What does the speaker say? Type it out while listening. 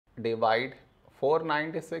divide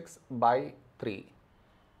 496 by 3.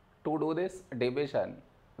 To do this division,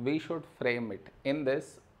 we should frame it in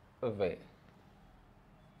this way.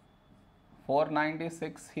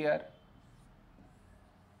 496 here,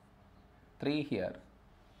 3 here.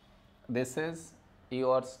 This is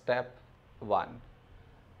your step 1.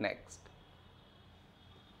 Next,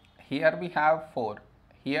 here we have 4,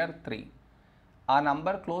 here 3. A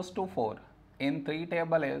number close to 4 in 3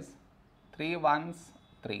 table is 3 ones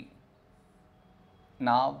 3.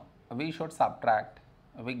 Now we should subtract,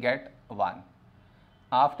 we get 1.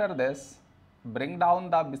 After this, bring down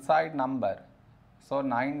the beside number, so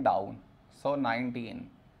 9 down, so 19.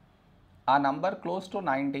 A number close to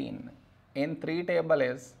 19 in 3 table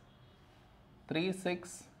is 3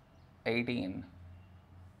 6 18.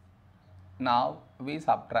 Now we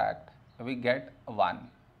subtract, we get 1.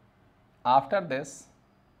 After this,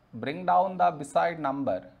 bring down the beside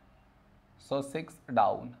number, so 6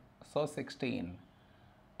 down, so 16.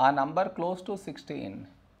 A number close to 16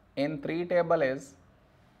 in 3 table is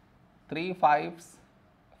 3 5s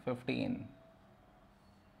 15.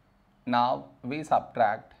 Now we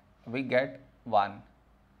subtract, we get 1.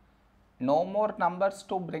 No more numbers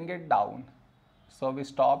to bring it down, so we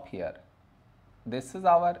stop here. This is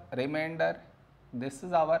our remainder, this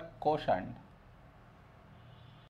is our quotient.